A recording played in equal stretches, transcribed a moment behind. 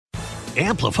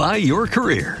Amplify your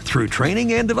career through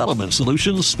training and development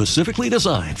solutions specifically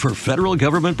designed for federal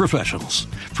government professionals.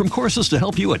 From courses to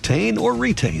help you attain or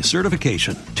retain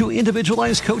certification, to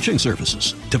individualized coaching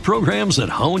services, to programs that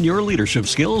hone your leadership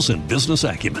skills and business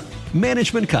acumen,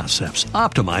 Management Concepts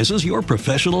optimizes your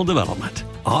professional development.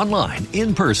 Online,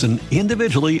 in person,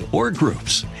 individually, or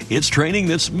groups, it's training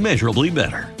that's measurably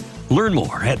better. Learn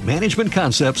more at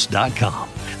managementconcepts.com.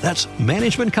 That's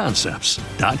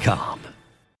managementconcepts.com.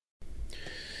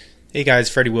 Hey guys,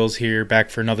 Freddie Wills here, back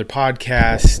for another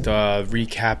podcast,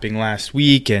 recapping last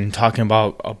week and talking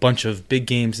about a bunch of big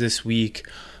games this week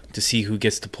to see who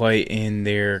gets to play in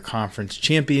their conference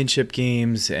championship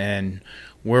games and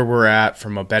where we're at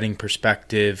from a betting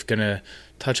perspective. Going to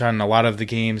touch on a lot of the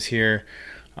games here.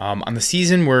 On the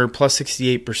season, we're plus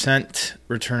 68%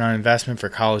 return on investment for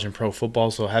college and pro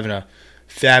football, so having a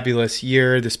fabulous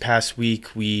year. This past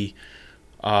week, we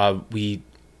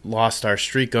lost our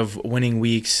streak of winning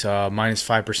weeks, minus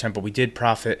 5%, but we did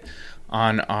profit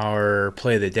on our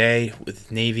play of the day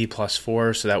with Navy plus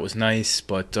 4, so that was nice.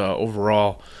 But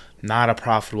overall, not a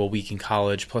profitable week in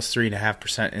college, plus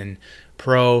 3.5% in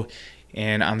pro,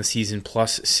 and on the season,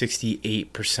 plus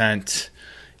 68%.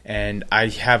 And I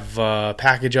have a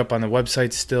package up on the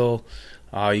website still.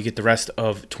 You get the rest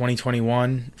of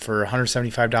 2021 for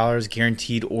 $175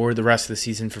 guaranteed, or the rest of the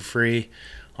season for free.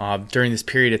 During this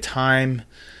period of time,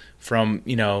 from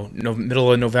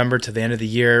middle of November to the end of the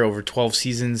year, over 12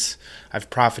 seasons, I've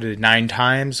profited 9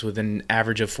 times with an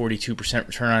average of 42%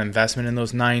 return on investment in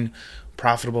those 9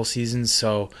 profitable seasons.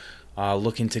 So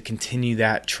looking to continue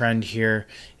that trend here.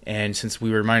 And since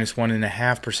we were minus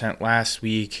 1.5% last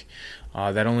week,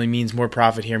 that only means more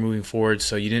profit here moving forward.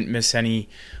 So you didn't miss any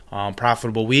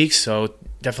profitable weeks. So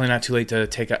definitely not too late to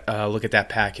take a look at that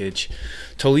package.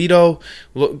 Toledo,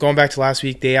 going back to last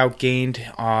week, they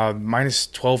outgained minus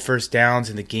 12 first downs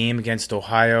in the game against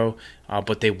Ohio,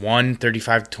 but they won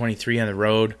 35-23 on the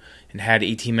road and had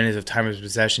 18 minutes of time of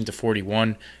possession to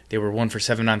 41. They were 1 for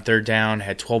 7 on third down,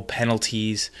 had 12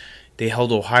 penalties. They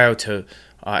held Ohio to,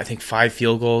 I think, 5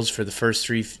 field goals for the first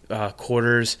 3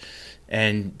 quarters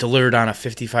and delivered on a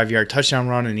 55-yard touchdown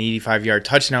run and an 85-yard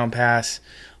touchdown pass.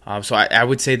 So I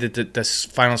would say that the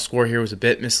final score here was a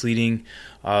bit misleading.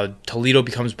 Toledo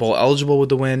becomes bowl eligible with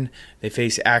the win. They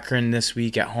face Akron this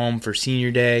week at home for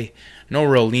senior day. No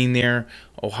real lean there.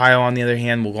 Ohio, on the other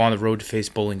hand, will go on the road to face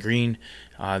Bowling Green.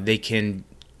 They cannot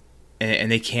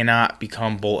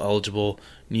become bowl eligible.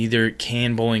 Neither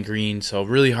can Bowling Green. So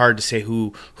really hard to say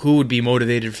who would be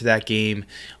motivated for that game.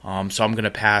 So I'm going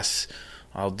to pass.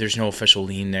 There's no official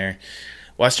lean there.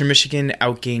 Western Michigan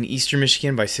outgained Eastern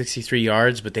Michigan by 63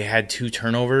 yards, but they had 2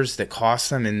 turnovers that cost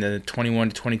them in the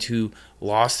 21-22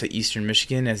 loss to Eastern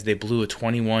Michigan as they blew a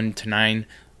 21-9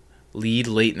 lead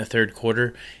late in the third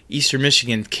quarter. Eastern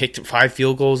Michigan kicked 5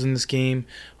 field goals in this game.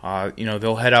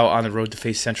 They'll head out on the road to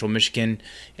face Central Michigan,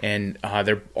 and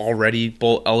they're already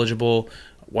bowl eligible.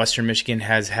 Western Michigan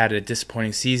has had a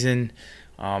disappointing season.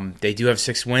 They do have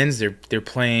 6 wins. They're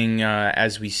playing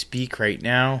as we speak right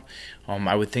now.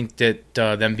 I would think that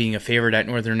them being a favorite at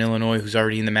Northern Illinois, who's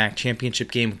already in the MAC championship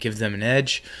game, would give them an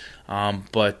edge.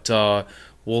 But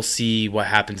we'll see what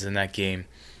happens in that game.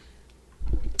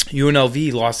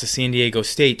 UNLV lost to San Diego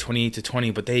State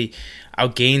 28-20, but they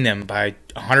outgained them by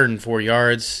 104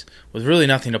 yards with really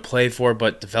nothing to play for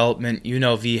but development.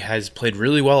 UNLV has played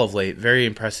really well of late, very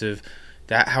impressive.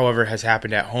 That, however, has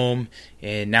happened at home,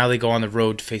 and now they go on the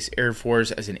road to face Air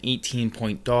Force as an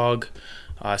 18-point dog.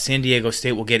 San Diego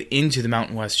State will get into the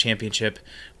Mountain West Championship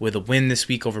with a win this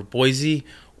week over Boise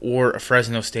or a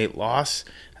Fresno State loss.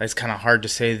 It's kind of hard to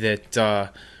say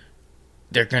that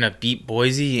they're going to beat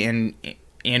Boise and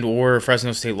or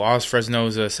Fresno State loss. Fresno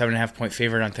is a 7.5-point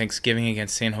favorite on Thanksgiving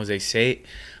against San Jose State.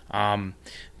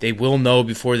 They will know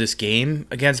before this game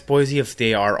against Boise if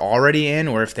they are already in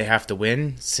or if they have to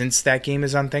win since that game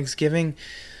is on Thanksgiving.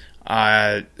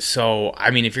 So, I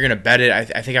mean, if you're going to bet it,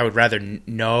 I think I would rather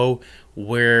know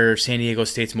where San Diego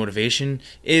State's motivation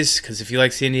is, because if you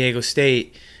like San Diego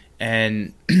State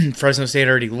and Fresno State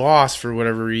already lost for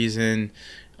whatever reason,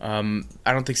 I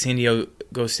don't think San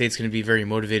Diego State's going to be very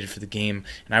motivated for the game,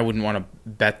 and I wouldn't want to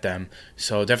bet them.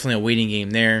 So definitely a waiting game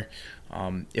there.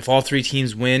 If all 3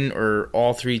 teams win or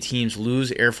all 3 teams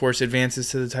lose, Air Force advances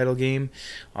to the title game.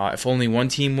 If only one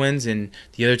team wins and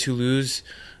the other 2 lose,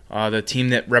 the team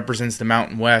that represents the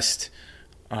Mountain West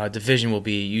division will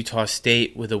be Utah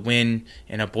State with a win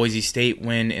and a Boise State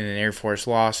win and an Air Force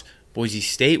loss. Boise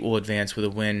State will advance with a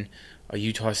win, a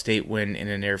Utah State win, and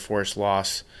an Air Force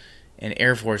loss. And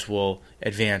Air Force will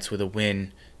advance with a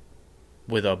win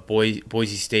with a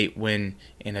Boise State win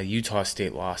and a Utah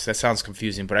State loss. That sounds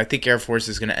confusing, but I think Air Force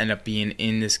is going to end up being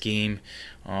in this game.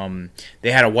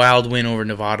 They had a wild win over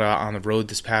Nevada on the road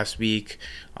this past week.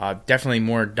 Definitely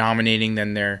more dominating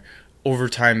than their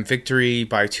overtime victory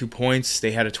by 2 points.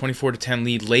 They had a 24-10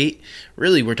 lead late.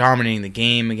 Really were dominating the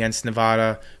game against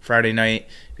Nevada Friday night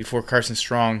before Carson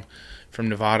Strong from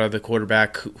Nevada, the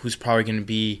quarterback, who's probably going to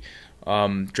be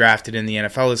drafted in the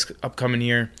NFL this upcoming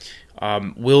year,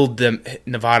 willed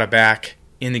Nevada back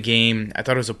in the game. I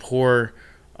thought it was a poor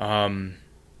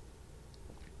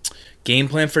game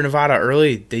plan for Nevada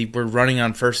early. They were running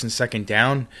on first and second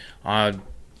down.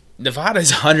 Nevada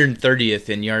is 130th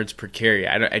in yards per carry.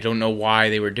 I don't know why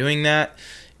they were doing that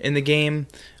in the game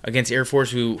against Air Force,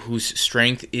 whose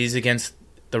strength is against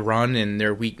the run and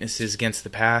their weakness is against the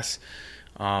pass.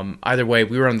 Either way,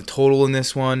 we were on the total in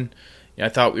this one. I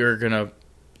thought we were going to,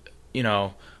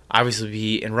 obviously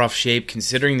be in rough shape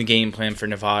considering the game plan for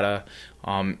Nevada.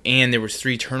 And there was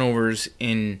 3 turnovers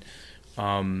in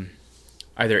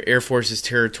either Air Force's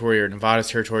territory or Nevada's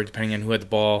territory, depending on who had the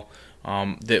ball,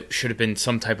 that should have been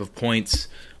some type of points.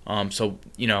 So,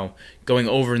 going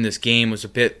over in this game was a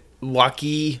bit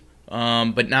lucky,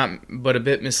 but a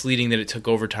bit misleading that it took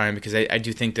overtime, because I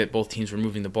do think that both teams were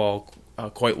moving the ball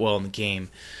quite well in the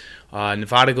game.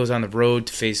 Nevada goes on the road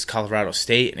to face Colorado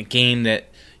State in a game that,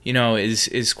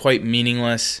 is quite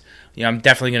meaningless. I'm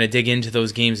definitely going to dig into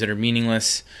those games that are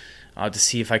meaningless to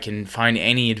see if I can find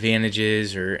any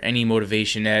advantages or any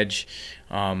motivation edge.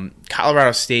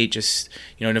 Colorado State just,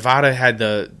 Nevada had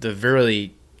the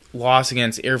really loss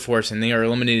against Air Force, and they are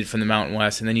eliminated from the Mountain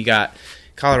West. And then you got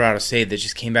Colorado State that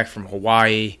just came back from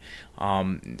Hawaii.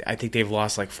 I think they've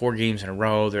lost like 4 games in a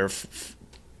row. They're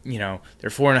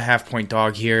 4.5 point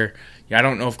dog here. I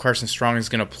don't know if Carson Strong is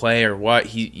going to play or what.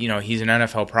 He's an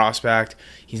NFL prospect.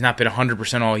 He's not been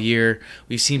 100% all year.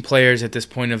 We've seen players at this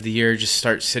point of the year just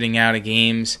start sitting out of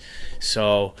games.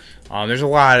 So there's a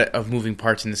lot of moving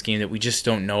parts in this game that we just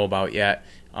don't know about yet.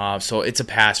 So it's a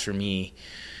pass for me.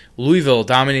 Louisville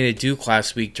dominated Duke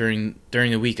last week during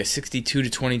the week, a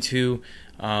 62-22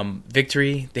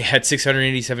 victory. They had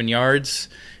 687 yards.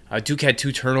 Duke had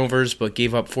 2 turnovers, but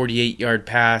gave up 48-yard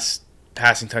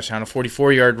passing touchdown, a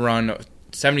 44-yard run, a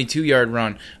 72-yard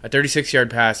run, a 36-yard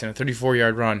pass, and a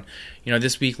 34-yard run.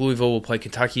 This week Louisville will play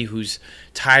Kentucky, who's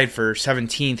tied for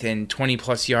 17th in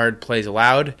 20-plus yard plays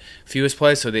allowed, fewest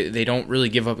plays, so they don't really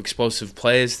give up explosive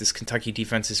plays. This Kentucky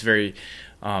defense is very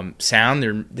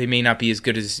sound. They may not be as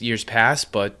good as years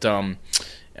past, but then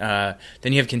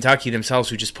you have Kentucky themselves,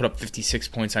 who just put up 56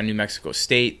 points on New Mexico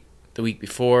State the week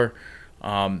before.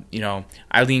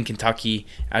 I lean Kentucky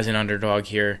as an underdog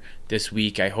here this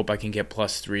week. I hope I can get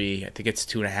 +3. I think it's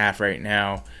 2.5 right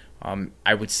now.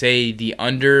 I would say the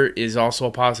under is also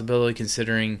a possibility,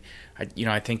 considering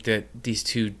I think that these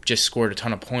two just scored a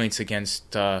ton of points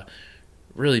against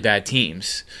really bad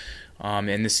teams,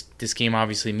 and this game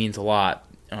obviously means a lot.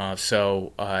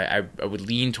 So I would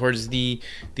lean towards the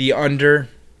under,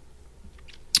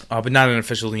 but not an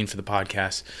official lean for the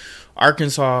podcast.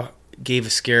 Arkansas gave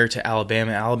a scare to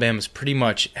Alabama. Alabama's pretty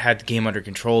much had the game under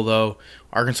control, though.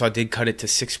 Arkansas did cut it to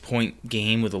 6-point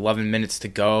game with 11 minutes to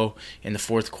go in the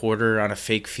fourth quarter on a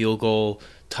fake field goal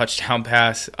touchdown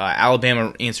pass.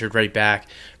 Alabama answered right back.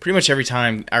 Pretty much every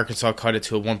time Arkansas cut it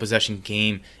to a one-possession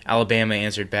game, Alabama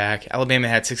answered back. Alabama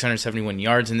had 671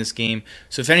 yards in this game.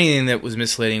 So if anything that was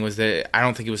misleading was that I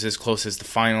don't think it was as close as the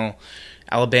final.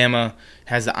 Alabama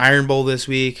has the Iron Bowl this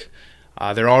week.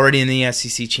 They're already in the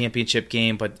SEC championship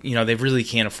game, but they really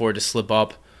can't afford to slip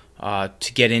up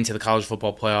to get into the college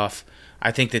football playoff.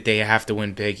 I think that they have to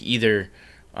win big, either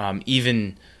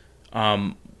even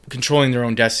controlling their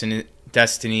own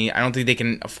destiny. I don't think they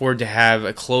can afford to have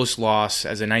a close loss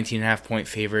as a 19.5-point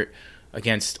favorite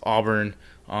against Auburn.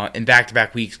 In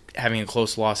back-to-back weeks, having a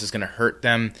close loss is going to hurt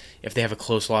them. If they have a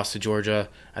close loss to Georgia,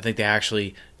 I think they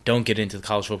actually don't get into the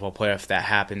college football playoff if that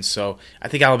happens. So I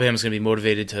think Alabama's going to be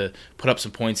motivated to put up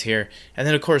some points here. And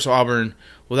then, of course, Auburn,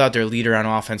 without their leader on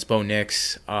offense, Bo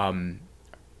Nix,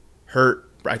 hurt.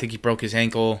 I think he broke his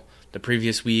ankle the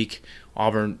previous week.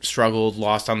 Auburn struggled,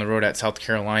 lost on the road at South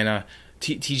Carolina.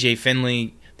 TJ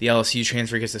Finley, the LSU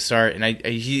transfer, gets to start, and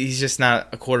he's just not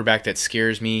a quarterback that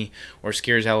scares me or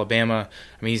scares Alabama.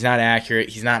 I mean, he's not accurate.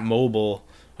 He's not mobile.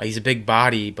 He's a big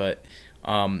body, but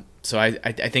so I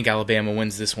think Alabama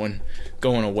wins this one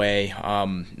going away.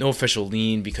 No official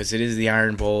lean because it is the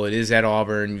Iron Bowl. It is at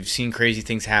Auburn. We've seen crazy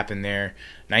things happen there.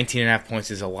 19.5 points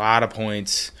is a lot of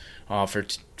points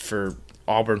for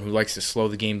Auburn, who likes to slow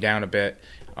the game down a bit.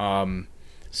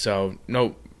 So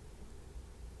no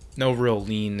real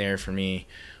lean there for me.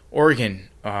 Oregon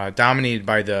dominated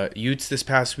by the Utes this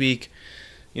past week.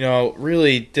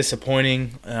 Really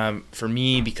disappointing for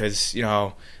me because,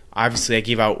 obviously I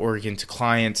gave out Oregon to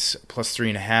clients plus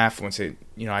 3.5. Once I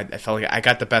felt like I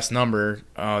got the best number,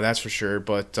 that's for sure.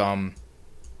 But, the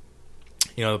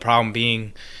problem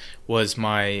being was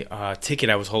my ticket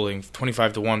I was holding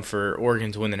 25-1 for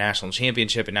Oregon to win the national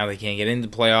championship, and now they can't get into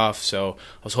the playoff. So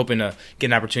I was hoping to get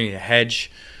an opportunity to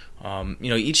hedge.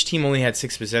 Each team only had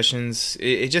 6 possessions.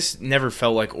 It just never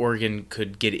felt like Oregon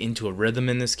could get into a rhythm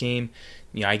in this game.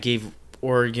 I gave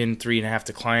Oregon 3.5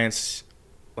 to clients.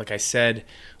 Like I said,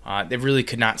 they really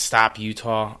could not stop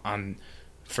Utah on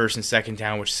first and second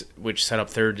down, which set up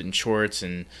third and shorts,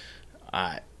 and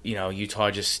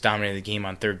Utah just dominated the game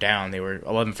on third down. They were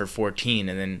 11 for 14,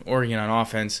 and then Oregon on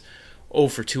offense, 0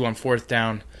 for 2 on fourth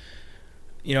down.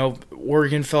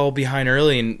 Oregon fell behind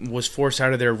early and was forced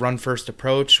out of their run-first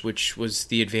approach, which was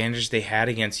the advantage they had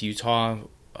against Utah.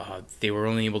 They were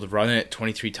only able to run it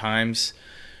 23 times.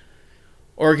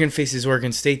 Oregon faces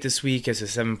Oregon State this week as a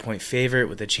 7-point favorite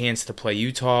with a chance to play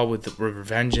Utah with the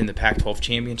revenge in the Pac-12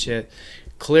 championship.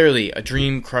 Clearly a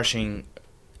dream-crushing,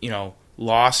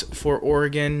 loss for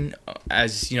Oregon,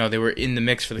 as they were in the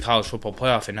mix for the college football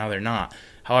playoff, and now they're not.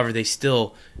 However, they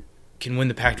still can win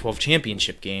the Pac-12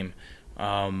 championship game,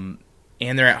 and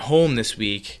they're at home this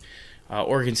week.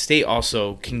 Oregon State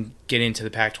also can get into the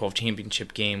Pac-12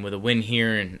 championship game with a win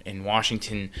here, in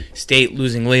Washington State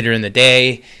losing later in the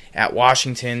day at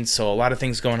Washington. So a lot of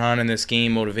things going on in this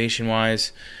game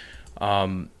motivation-wise.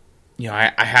 I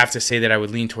have to say that I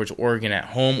would lean towards Oregon at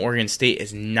home. Oregon State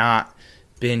has not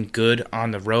been good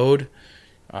on the road.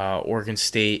 Oregon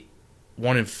State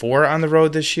 1-4 on the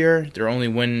road this year. Their only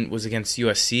win was against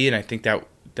USC, and I think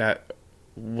that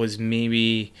was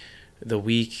maybe the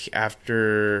week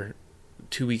after,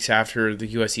 2 weeks after the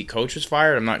USC coach was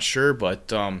fired. I'm not sure, but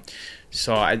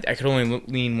so I could only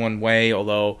lean one way,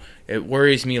 although it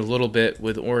worries me a little bit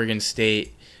with Oregon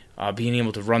State being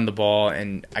able to run the ball,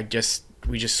 and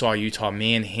we just saw Utah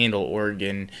manhandle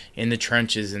Oregon in the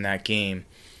trenches in that game.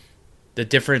 The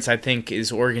difference, I think,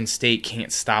 is Oregon State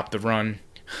can't stop the run,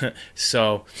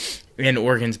 and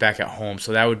Oregon's back at home.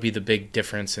 So that would be the big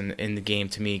difference in the game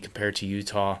to me compared to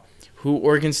Utah, who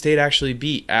Oregon State actually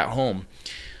beat at home.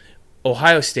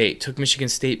 Ohio State took Michigan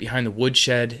State behind the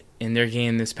woodshed in their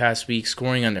game this past week,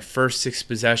 scoring on their first 6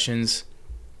 possessions,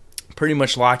 pretty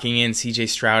much locking in C.J.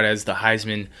 Stroud as the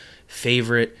Heisman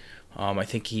favorite. I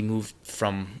think he moved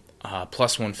from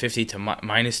plus 150 to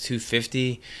minus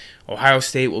 250. Ohio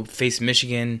State will face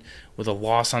Michigan with a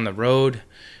loss on the road.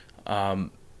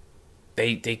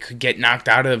 They could get knocked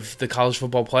out of the college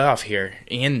football playoff here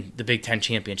and the Big Ten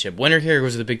championship. Winner here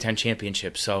goes to the Big Ten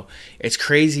championship. So it's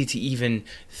crazy to even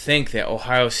think that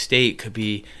Ohio State could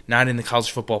be not in the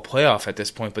college football playoff at this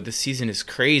point, but this season is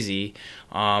crazy.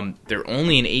 They're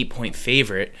only an 8-point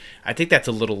favorite. I think that's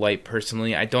a little light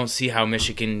personally. I don't see how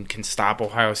Michigan can stop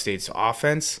Ohio State's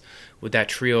offense with that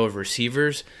trio of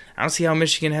receivers. I don't see how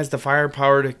Michigan has the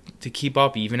firepower to keep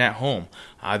up even at home.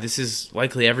 This is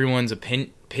likely everyone's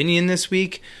opinion this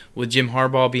week, with Jim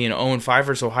Harbaugh being 0-5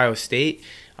 versus Ohio State.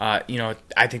 I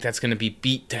think that's going to be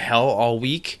beat to hell all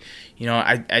week.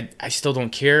 I still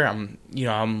don't care. I'm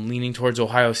leaning towards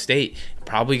Ohio State.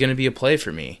 Probably going to be a play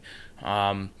for me.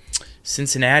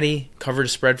 Cincinnati covered a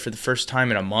spread for the first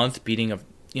time in a month, beating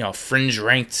a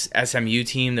fringe-ranked SMU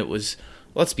team that was,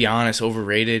 let's be honest,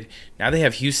 overrated. Now they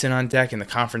have Houston on deck in the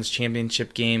conference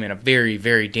championship game, and a very,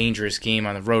 very dangerous game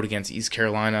on the road against East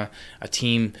Carolina, a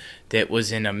team that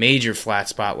was in a major flat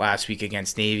spot last week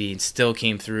against Navy and still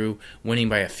came through winning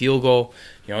by a field goal.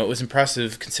 It was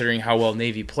impressive considering how well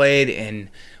Navy played, and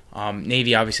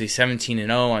Navy obviously 17-0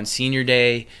 on senior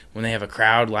day when they have a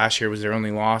crowd. Last year was their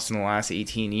only loss in the last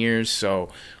 18 years, so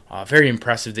very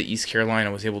impressive that East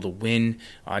Carolina was able to win.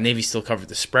 Navy still covered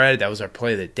the spread. That was our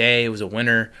play of the day. It was a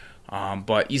winner.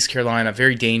 But East Carolina,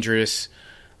 very dangerous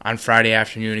on Friday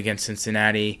afternoon against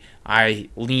Cincinnati. I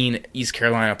lean East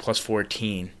Carolina plus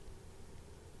 14.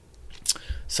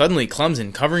 Suddenly,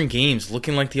 Clemson covering games,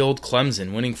 looking like the old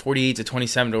Clemson, winning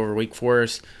 48-27 over Wake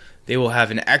Forest. They will have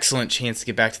an excellent chance to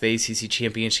get back to the ACC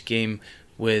championship game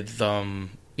with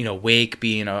Wake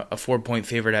being a 4-point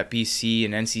favorite at BC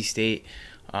and NC State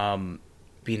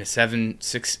being a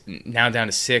 7-6, now down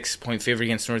to 6-point favorite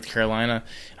against North Carolina.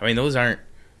 I mean, those aren't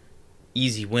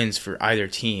easy wins for either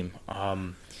team.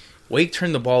 Wake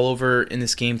turned the ball over in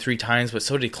this game 3 times, but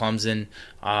so did Clemson.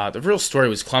 The real story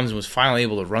was Clemson was finally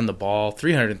able to run the ball,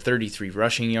 333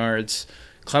 rushing yards.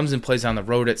 Clemson plays on the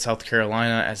road at South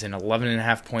Carolina as an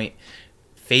 11.5-point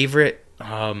favorite.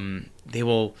 They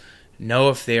will know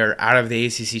if they are out of the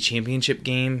ACC championship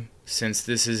game, since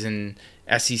this is an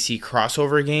SEC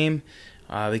crossover game.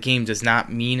 The game does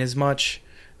not mean as much.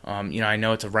 I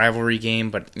know it's a rivalry game,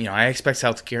 but I expect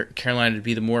South Carolina to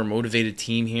be the more motivated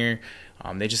team here.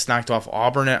 They just knocked off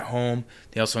Auburn at home.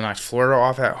 They also knocked Florida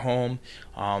off at home.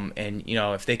 And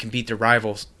if they can beat their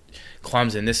rivals,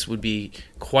 Clemson, this would be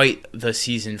quite the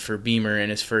season for Beamer in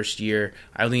his first year.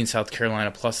 I lean South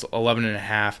Carolina plus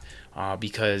 11.5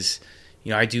 because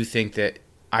I do think that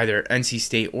either NC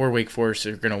State or Wake Forest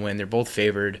are going to win. They're both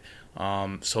favored.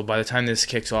 So by the time this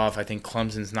kicks off, I think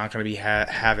Clemson's not going to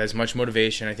have as much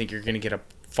motivation. I think you're going to get a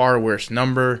far worse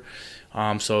number.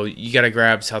 So you got to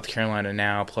grab South Carolina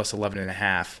now, plus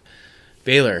 11.5.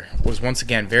 Baylor was once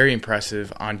again very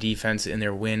impressive on defense in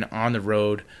their win on the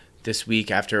road this week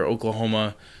after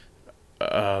Oklahoma.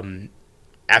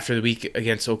 After the week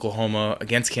against Oklahoma,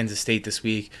 against Kansas State this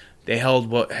week, they held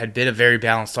what had been a very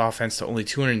balanced offense to only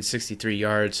 263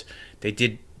 yards. They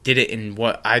did it in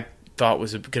what I thought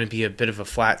was going to be a bit of a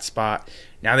flat spot.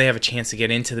 Now they have a chance to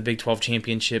get into the Big 12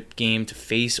 championship game to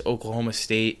face Oklahoma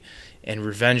State and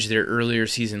revenge their earlier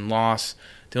season loss.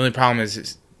 The only problem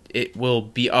is it will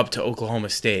be up to Oklahoma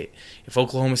State. If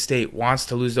Oklahoma State wants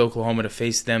to lose to Oklahoma to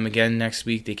face them again next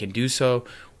week, they can do so,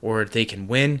 or they can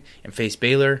win and face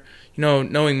Baylor.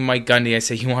 Knowing Mike Gundy, I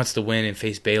say he wants to win and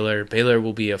face Baylor. Baylor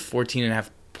will be a 14.5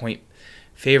 point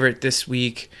favorite this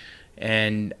week.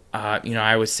 And,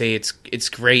 I would say it's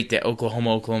great that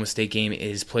Oklahoma State game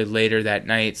is played later that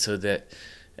night so that,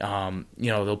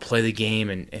 they'll play the game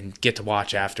and get to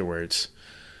watch afterwards.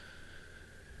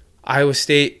 Iowa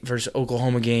State versus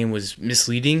Oklahoma game was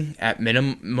misleading. At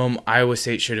minimum, Iowa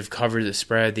State should have covered the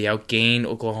spread. They outgained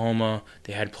Oklahoma.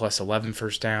 They had plus 11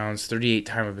 first downs, 38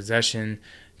 time of possession.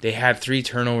 They had 3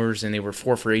 turnovers, and they were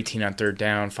 4 for 18 on third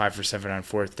down, 5 for 7 on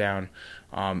fourth down.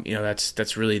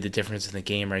 That's really the difference in the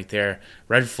game right there.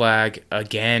 Red flag,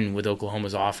 again, with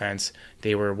Oklahoma's offense.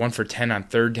 They were 1 for 10 on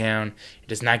third down. It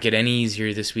does not get any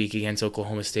easier this week against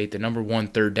Oklahoma State, the number 1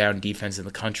 third down defense in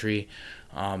the country.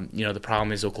 The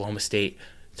problem is Oklahoma State,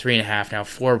 3.5 now,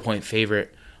 4-point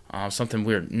favorite, something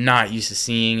we're not used to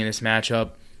seeing in this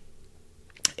matchup.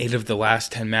 8 of the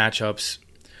last 10 matchups,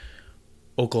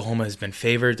 Oklahoma has been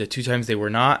favored. The 2 times they were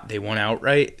not, they won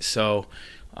outright. So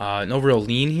no real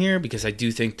lean here because I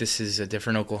do think this is a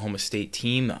different Oklahoma State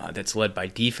team that's led by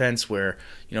defense where,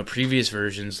 previous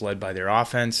versions led by their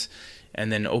offense.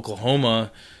 And then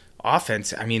Oklahoma offense,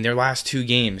 their last 2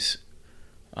 games,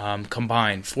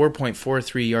 combined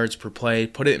 4.43 yards per play.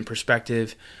 Put it in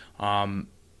perspective,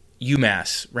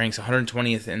 UMass ranks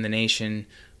 120th in the nation,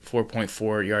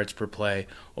 4.4 yards per play.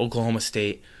 Oklahoma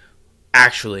State,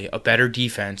 actually a better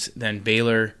defense than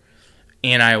Baylor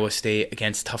and Iowa State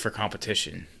against tougher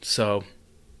competition. So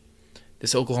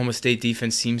this Oklahoma State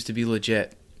defense seems to be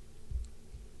legit.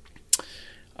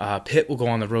 Pitt will go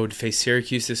on the road to face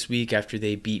Syracuse this week after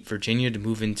they beat Virginia to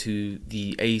move into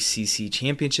the ACC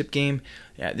championship game.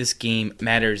 This game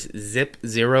matters zip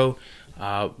zero,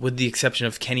 with the exception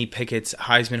of Kenny Pickett's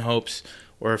Heisman hopes,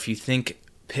 or if you think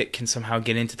Pitt can somehow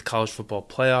get into the college football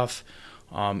playoff.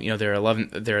 They're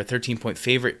a 13-point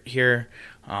favorite here.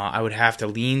 I would have to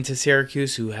lean to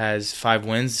Syracuse, who has 5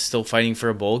 wins, still fighting for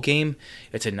a bowl game.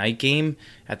 It's a night game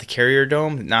at the Carrier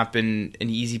Dome. Not been an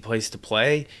easy place to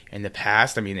play in the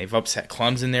past. They've upset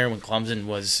Clemson there when Clemson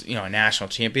was, a national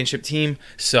championship team.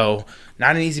 So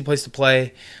not an easy place to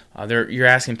play. You're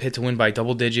asking Pitt to win by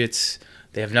double digits.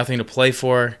 They have nothing to play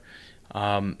for.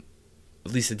 At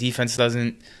least the defense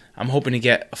doesn't. I'm hoping to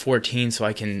get a 14 so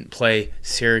I can play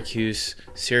Syracuse.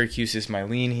 Syracuse is my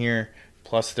lean here,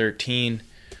 plus 13.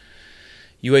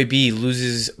 UAB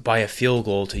loses by a field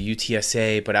goal to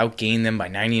UTSA, but outgained them by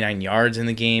 99 yards in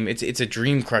the game. It's a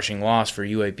dream-crushing loss for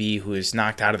UAB, who is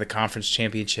knocked out of the conference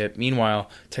championship.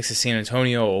 Meanwhile, Texas San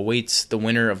Antonio awaits the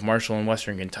winner of Marshall and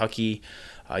Western Kentucky.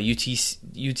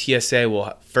 UTSA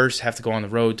will first have to go on the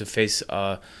road to face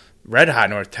a red-hot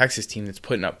North Texas team that's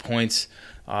putting up points.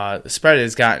 The spread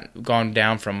has gone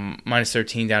down from minus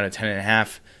 13 down to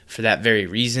 10.5 for that very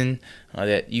reason,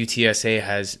 that UTSA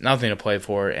has nothing to play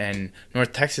for, and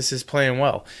North Texas is playing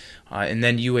well. And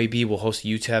then UAB will host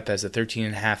UTEP as a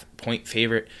 13.5 point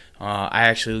favorite. I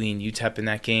actually lean UTEP in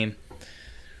that game.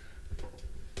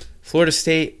 Florida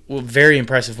State, very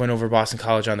impressive win over Boston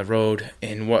College on the road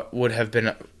in what would have been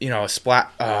a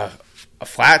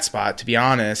flat spot, to be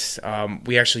honest.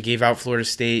 We actually gave out Florida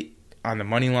State on the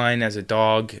money line as a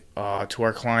dog to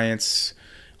our clients.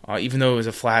 Even though it was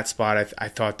a flat spot, I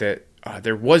thought that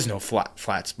there was no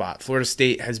flat spot. Florida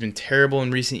State has been terrible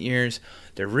in recent years.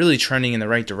 They're really trending in the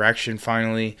right direction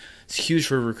finally. It's huge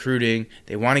for recruiting.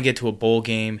 They want to get to a bowl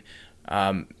game.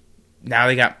 Now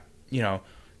they got,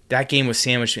 that game was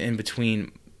sandwiched in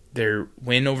between their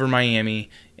win over Miami,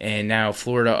 and now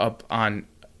Florida up on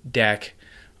deck.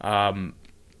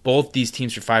 Both these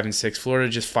teams are 5-6. Florida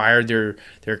just fired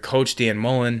their coach, Dan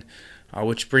Mullen,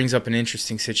 which brings up an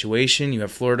interesting situation. You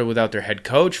have Florida without their head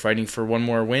coach, fighting for one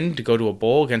more win to go to a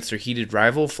bowl against their heated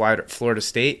rival, Florida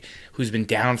State, who's been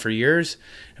down for years.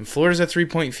 And Florida's a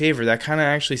 3-point favorite. That kind of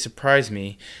actually surprised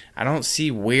me. I don't see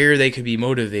where they could be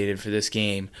motivated for this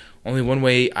game. Only one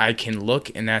way I can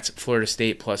look, and that's Florida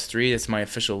State +3. That's my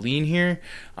official lean here.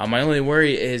 My only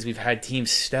worry is we've had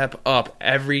teams step up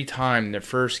every time their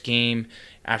first game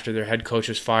after their head coach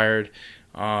was fired.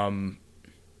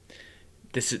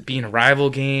 This being a rival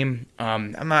game,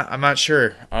 I'm not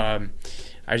sure. I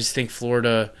just think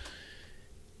Florida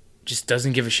just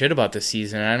doesn't give a shit about this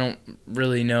season. I don't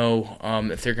really know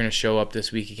if they're going to show up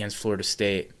this week against Florida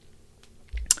State.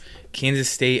 Kansas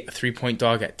State, a 3-point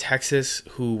dog at Texas,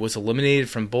 who was eliminated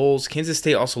from bowls. Kansas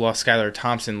State also lost Skylar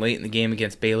Thompson late in the game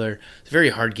against Baylor. It's a very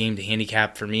hard game to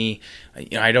handicap for me.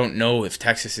 I don't know if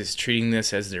Texas is treating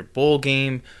this as their bowl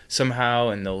game somehow,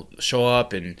 and they'll show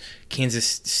up, and Kansas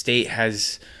State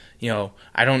has,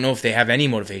 I don't know if they have any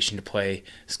motivation to play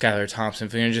Skylar Thompson.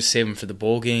 If they're going to just save him for the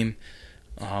bowl game,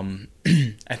 I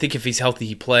think if he's healthy,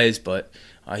 he plays, but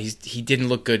he didn't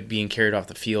look good being carried off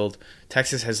the field.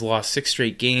 Texas has lost 6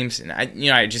 straight games, and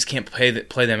I just can't play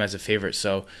them as a favorite,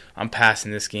 so I'm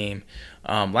passing this game.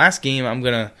 Last game I'm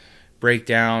gonna break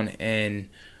down, and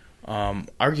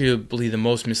arguably the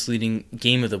most misleading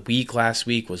game of the week last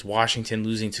week was Washington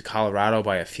losing to Colorado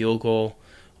by a field goal.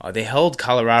 They held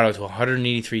Colorado to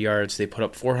 183 yards. They put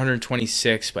up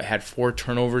 426, but had 4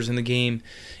 turnovers in the game.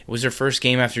 It was their first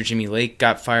game after Jimmy Lake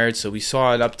got fired, so we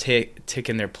saw an uptick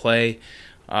in their play.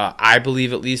 I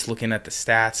believe, at least looking at the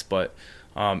stats, but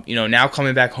now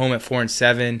coming back home at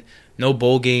 4-7, no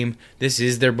bowl game. This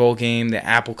is their bowl game, the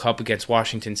Apple Cup against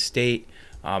Washington State.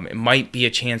 It might be a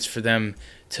chance for them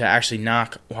to actually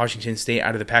knock Washington State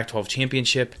out of the Pac-12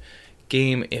 championship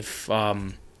game if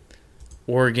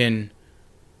Oregon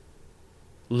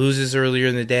loses earlier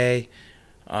in the day.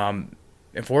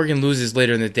 If Oregon loses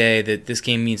later in the day, that this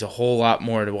game means a whole lot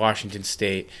more to Washington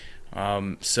State.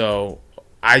 So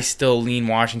I still lean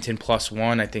Washington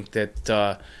 +1. I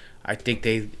think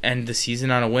they end the season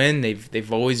on a win.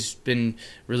 They've always been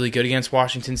really good against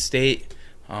Washington State.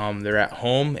 They're at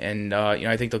home, and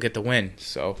I think they'll get the win.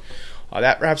 So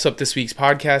that wraps up this week's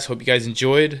podcast. Hope you guys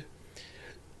enjoyed.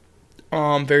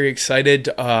 I'm very excited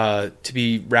to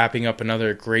be wrapping up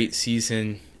another great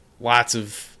season. Lots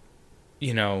of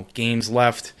games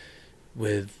left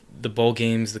with the bowl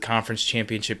games, the conference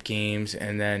championship games,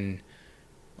 and then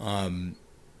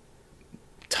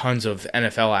tons of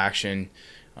NFL action.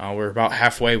 We're about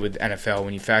halfway with NFL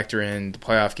when you factor in the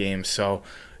playoff games, so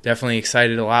definitely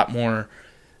excited. A lot more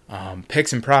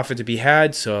picks and profit to be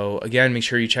had. So again, make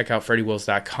sure you check out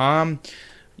FreddieWills.com.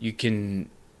 You can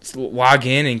log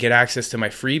in and get access to my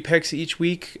free picks each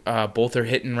week. Both are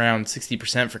hitting around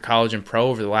 60% for college and pro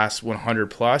over the last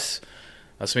 100 plus.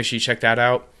 So make sure you check that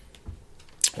out,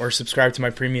 or subscribe to my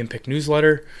premium pick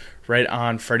newsletter right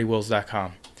on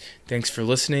FreddieWills.com. Thanks for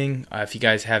listening. If you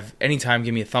guys have any time,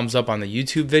 give me a thumbs up on the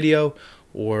YouTube video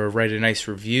or write a nice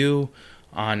review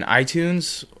on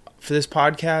iTunes for this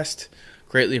podcast.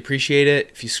 Greatly appreciate it.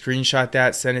 If you screenshot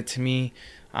that, send it to me.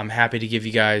 I'm happy to give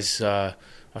you guys a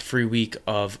free week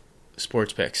of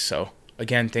sports picks. So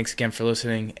again, thanks again for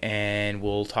listening, and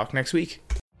we'll talk next week.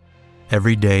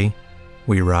 Every day,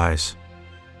 we rise,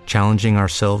 challenging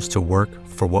ourselves to work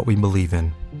for what we believe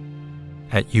in.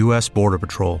 At U.S. Border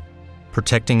Patrol,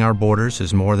 protecting our borders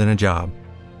is more than a job.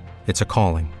 It's a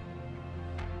calling.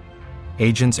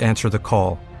 Agents answer the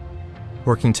call,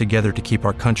 working together to keep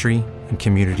our country and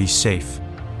communities safe.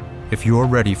 If you're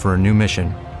ready for a new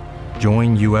mission,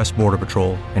 join U.S. Border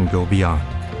Patrol and go beyond.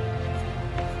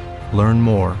 Learn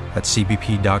more at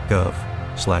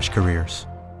cbp.gov/careers.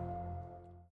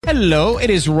 Hello,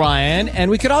 it is Ryan, and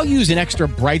we could all use an extra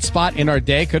bright spot in our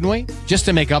day, couldn't we? Just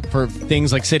to make up for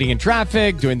things like sitting in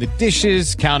traffic, doing the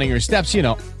dishes, counting your steps,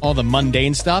 all the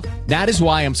mundane stuff. That is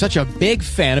why I'm such a big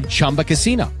fan of Chumba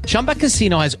Casino. Chumba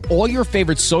Casino has all your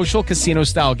favorite social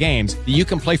casino-style games that you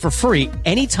can play for free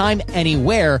anytime,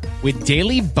 anywhere with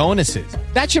daily bonuses.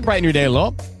 That should brighten your day a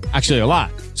little. Actually, a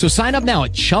lot. So sign up now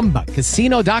at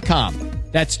ChumbaCasino.com.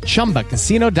 That's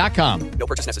ChumbaCasino.com. No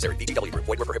purchase necessary. VGW Group.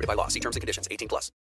 Void where prohibited by law. See terms and conditions. 18+.